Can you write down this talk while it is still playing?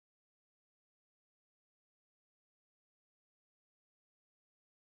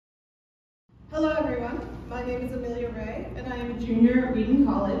Hello everyone, my name is Amelia and I am a junior at Wheaton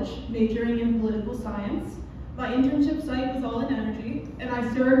College, majoring in political science. My internship site was all in energy, and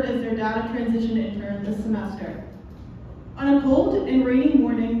I served as their data transition intern this semester. On a cold and rainy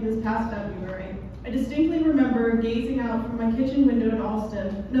morning this past February, I distinctly remember gazing out from my kitchen window in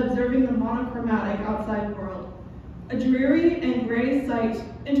Alston and observing the monochromatic outside world. A dreary and gray sight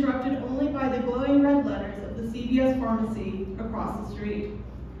interrupted only by the glowing red letters of the CVS pharmacy across the street.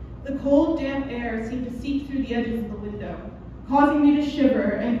 The cold, damp air seemed to seep through the edges of the window, causing me to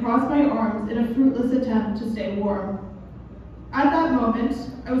shiver and cross my arms in a fruitless attempt to stay warm. At that moment,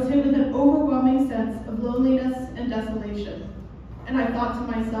 I was hit with an overwhelming sense of loneliness and desolation, and I thought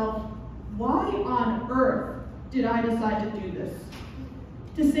to myself, why on earth did I decide to do this?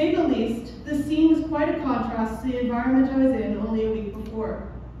 To say the least, this scene was quite a contrast to the environment I was in only a week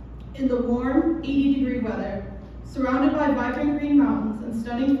before. In the warm, 80-degree weather, surrounded by vibrant green mountains and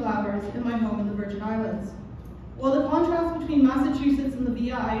stunning flowers in my home in the Virgin Islands. While the contrast between Massachusetts and the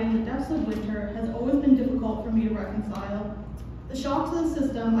VI in the depths of winter has always been difficult for me to reconcile, the shock to the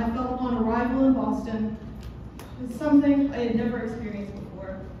system I felt upon arrival in Boston was something I had never experienced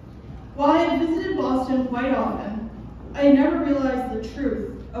before. While I had visited Boston quite often, I had never realized the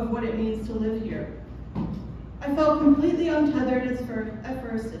truth of what it means to live here. I felt completely untethered at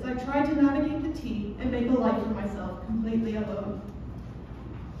first as I tried to navigate the T and make a life for myself completely alone.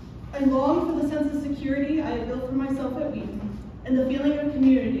 I longed for the sense of security I had built for myself at Wheaton and the feeling of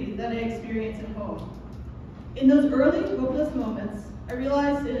community that I experienced at home. In those early, hopeless moments, I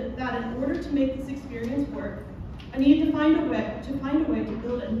realized that in order to make this experience work, I needed to find a way to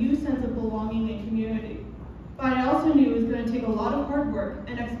build a new sense of belonging and community. But I also knew it was going to take a lot of hard work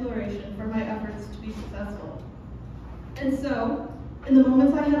and exploration for my efforts to be successful. And so, in the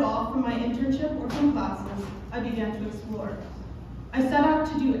moments I had off from my internship or from classes, I began to explore. I set out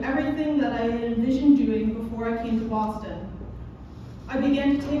to do everything that I had envisioned doing before I came to Boston. I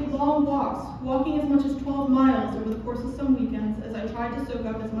began to take long walks, walking as much as 12 miles over the course of some weekends as I tried to soak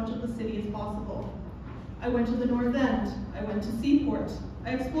up as much of the city as possible. I went to the North End, I went to Seaport,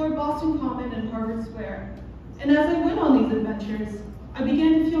 I explored Boston Common and Harvard Square. And as I went on these adventures, I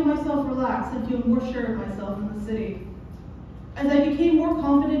began to feel myself relax and feel more sure of myself in the city. As I became more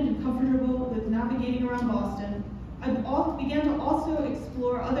confident and comfortable with navigating around Boston, I began to also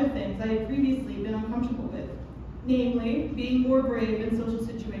explore other things I had previously been uncomfortable with, namely being more brave in social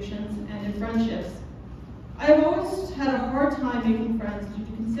situations and in friendships. I have always had a hard time making friends due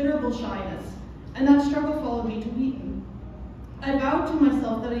to considerable shyness, and that struggle followed me to Wheaton. I vowed to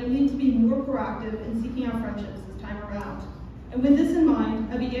myself that I needed to be more proactive in seeking out friendships this time around, and with this in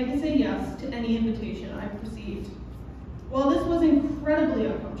mind, I began to say yes to any invitation I received. While this was incredibly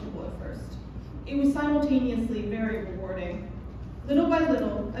uncomfortable at first, it was simultaneously very rewarding. Little by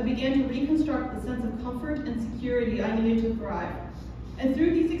little, I began to reconstruct the sense of comfort and security I needed to thrive. And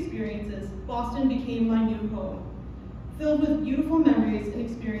through these experiences, Boston became my new home, filled with beautiful memories and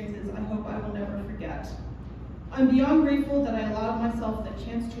experiences I hope I will never forget. I'm beyond grateful that I allowed myself the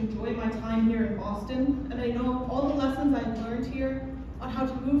chance to enjoy my time here in Boston, and I know all the lessons I've learned here on how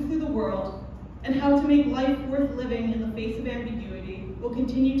to move through the world and how to make life worth living in the face of ambiguity will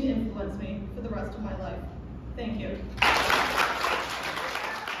continue to influence me for the rest of my life. Thank you.